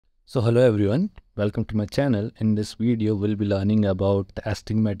So hello everyone, welcome to my channel. In this video, we'll be learning about the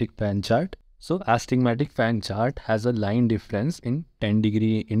astigmatic fan chart. So astigmatic fan chart has a line difference in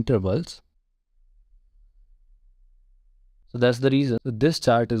 10-degree intervals. So that's the reason. So this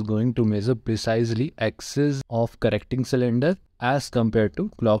chart is going to measure precisely axis of correcting cylinder as compared to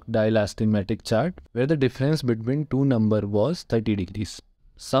clock dial astigmatic chart, where the difference between two number was 30 degrees.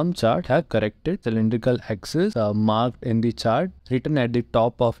 Some chart have corrected cylindrical axis marked in the chart written at the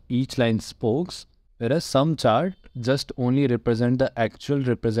top of each line spokes, whereas some chart just only represent the actual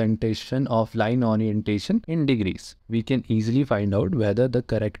representation of line orientation in degrees. We can easily find out whether the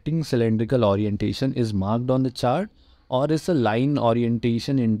correcting cylindrical orientation is marked on the chart or is a line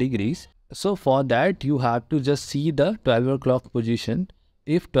orientation in degrees. So for that you have to just see the 12 o'clock position.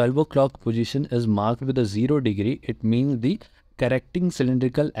 If 12 o'clock position is marked with a 0 degree, it means the correcting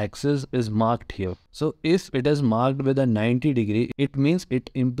cylindrical axis is marked here. So if it is marked with a 90 degree, it means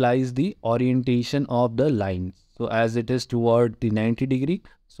it implies the orientation of the line. So as it is toward the 90 degree,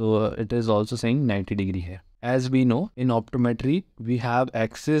 so it is also saying 90 degree here. As we know, in optometry, we have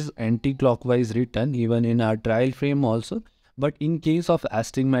axis anti-clockwise written even in our trial frame also. But in case of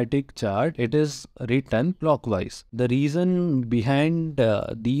astigmatic chart, it is written clockwise. The reason behind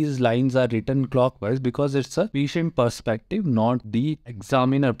these lines are written clockwise because it's a patient perspective, not the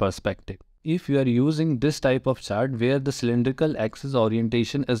examiner perspective. If you are using this type of chart where the cylindrical axis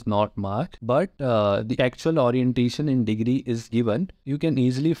orientation is not marked, but the actual orientation in degree is given, you can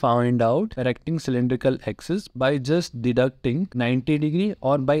easily find out correcting cylindrical axis by just deducting 90 degree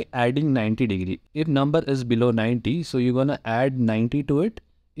or by adding 90 degree. If number is below 90, so you're gonna add 90 to it.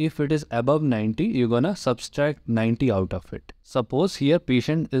 If it is above 90, you're gonna subtract 90 out of it. Suppose here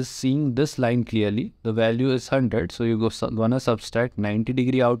patient is seeing this line clearly, the value is 100, so you're gonna subtract 90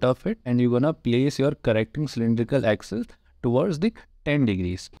 degree out of it and you're gonna place your correcting cylindrical axis towards the 10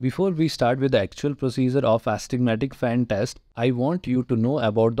 degrees. Before we start with the actual procedure of astigmatic fan test, I want you to know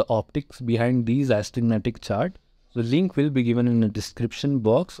about the optics behind these astigmatic chart. So link will be given in the description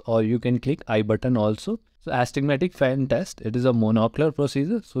box, or you can click I button also. So astigmatic fan test, it is a monocular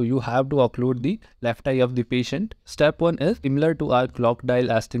procedure. So you have to occlude the left eye of the patient. Step 1 is similar to our clock dial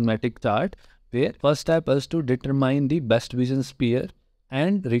astigmatic chart, where first step is to determine the best vision sphere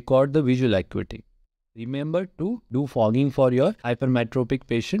and record the visual acuity. Remember to do fogging for your hypermetropic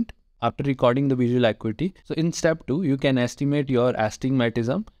patient after recording the visual acuity. So in step 2, you can estimate your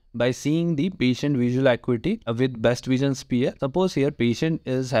astigmatism by seeing the patient visual acuity with best vision sphere. Suppose here patient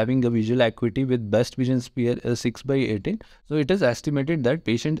is having a visual acuity with best vision sphere is 6/18. So it is estimated that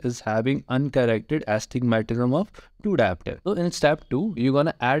patient is having uncorrected astigmatism of 2 diopter. So in step 2, you're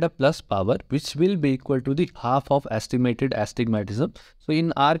gonna add a plus power which will be equal to the half of estimated astigmatism. So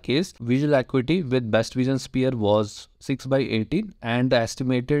in our case, visual acuity with best vision sphere was 6/18 and the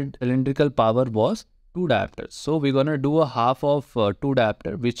estimated cylindrical power was 2 diopters. So we're gonna do a half of 2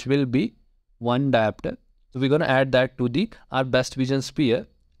 diopter, which will be 1 diopter. So we're gonna add that to our best vision sphere.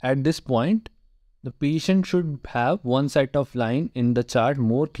 At this point, the patient should have one set of line in the chart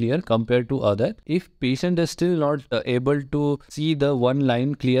more clear compared to other. If patient is still not able to see the one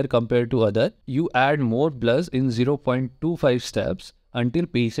line clear compared to other, you add more plus in 0.25 steps until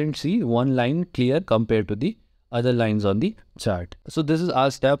patient see one line clear compared to the other lines on the chart. So this is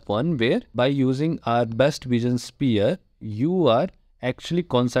our step 1, where by using our best vision sphere, you are actually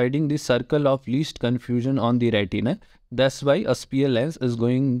coinciding the circle of least confusion on the retina. That's why a sphere lens is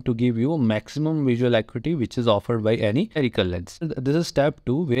going to give you maximum visual acuity which is offered by any spherical lens. This is step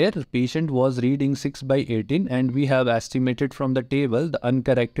 2, where patient was reading 6/18 and we have estimated from the table the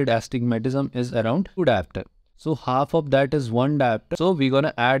uncorrected astigmatism is around 2 diopter. So half of that is 1 diopter. So we're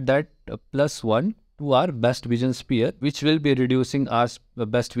gonna add that plus 1 to our best vision sphere, which will be reducing our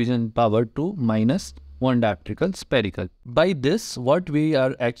best vision power to minus 1 dioptrical spherical. By this, what we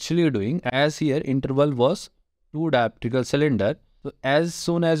are actually doing, as here interval was 2 dioptrical cylinder, so as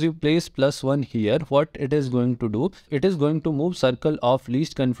soon as you place plus 1 here, what it is going to do, it is going to move circle of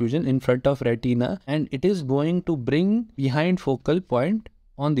least confusion in front of retina and it is going to bring behind focal point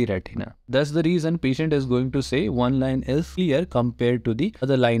on the retina. That's the reason patient is going to say one line is clear compared to the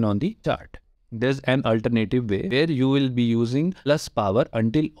other line on the chart. There's an alternative way where you will be using plus power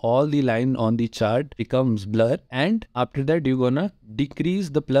until all the line on the chart becomes blur, and after that you're gonna decrease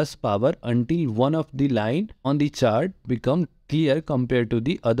the plus power until one of the line on the chart become clear compared to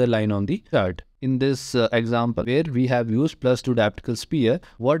the other line on the chart. In this example where we have used plus 2 dioptrical sphere,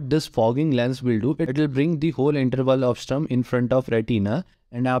 what this fogging lens will do, it will bring the whole interval of strum in front of retina,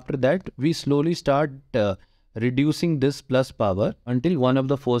 and after that we slowly start reducing this plus power until one of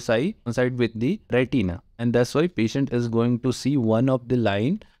the foci coincide with the retina, and that's why patient is going to see one of the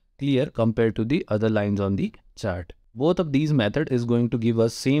line clear compared to the other lines on the chart. Both of these method is going to give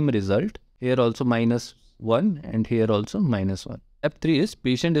us same result. Here also -1 and here also -1. Step 3 is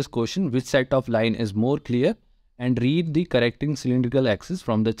patient is questioned which set of line is more clear and read the correcting cylindrical axis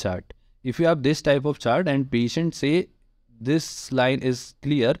from the chart. If you have this type of chart and patient say this line is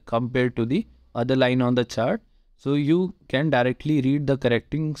clear compared to the other line on the chart, so you can directly read the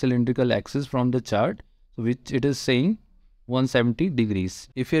correcting cylindrical axis from the chart, which it is saying 170 degrees.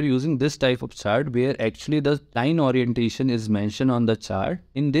 If you're using this type of chart where actually the line orientation is mentioned on the chart,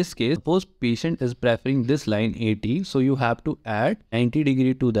 in this case, suppose patient is preferring this line 80, so you have to add 90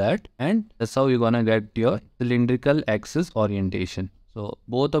 degree to that, and that's how you're gonna get your cylindrical axis orientation. So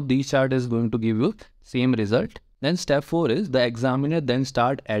both of these chart is going to give you same result. Then step 4 is the examiner then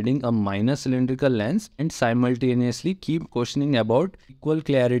start adding a minor cylindrical lens and simultaneously keep questioning about equal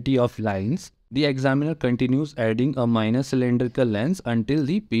clarity of lines. The examiner continues adding a minor cylindrical lens until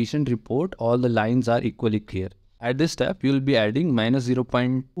the patient report all the lines are equally clear. At this step, you will be adding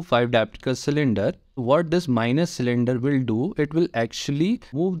 -0.25 dioptrical cylinder. What this minus cylinder will do, it will actually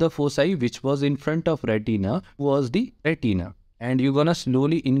move the foci which was in front of retina towards the retina. And you're gonna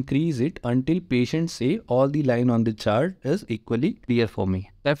slowly increase it until patients say all the line on the chart is equally clear for me.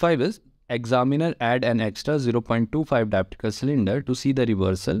 Step 5 is examiner add an extra 0.25 dioptrical cylinder to see the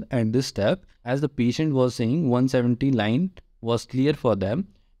reversal, and this step, as the patient was saying 170 line was clear for them,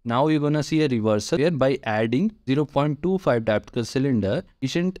 now you're gonna see a reversal where by adding 0.25 dioptrical cylinder,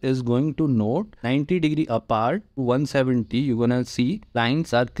 patient is going to note 90 degree apart to 170, you're gonna see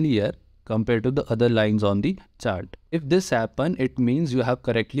lines are clear compared to the other lines on the chart. If this happen, it means you have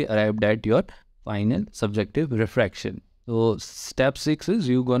correctly arrived at your final subjective refraction. So step 6 is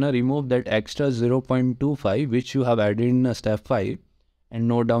you're gonna remove that extra 0.25 which you have added in step 5 and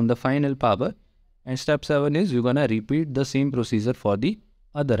note down the final power. And step 7 is you're gonna repeat the same procedure for the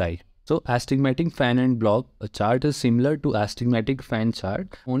other eye. So astigmatic fan and block chart is similar to astigmatic fan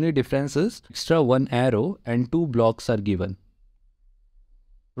chart. Only difference is extra one arrow and two blocks are given.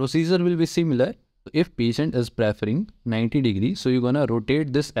 Procedure will be similar. If patient is preferring 90 degree, so you're gonna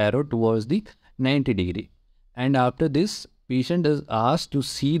rotate this arrow towards the 90 degree. And after this, patient is asked to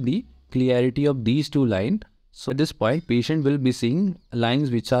see the clarity of these two lines. So at this point, patient will be seeing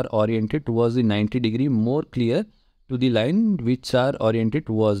lines which are oriented towards the 90 degree more clear to the line which are oriented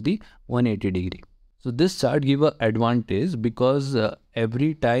towards the 180 degree. So this chart give a advantage because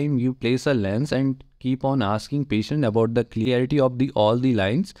every time you place a lens and keep on asking patient about the clarity of all the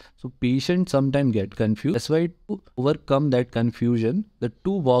lines, so patient sometimes get confused. That's why to overcome that confusion, the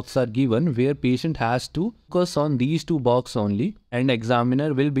two boxes are given where patient has to focus on these two boxes only, and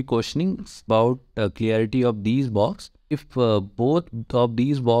examiner will be questioning about clarity of these boxes. If both of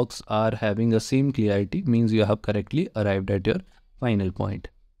these boxes are having the same clarity, means you have correctly arrived at your final point.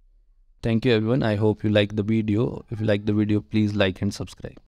 Thank you everyone. I hope you like the video. If you like the video, please like and subscribe.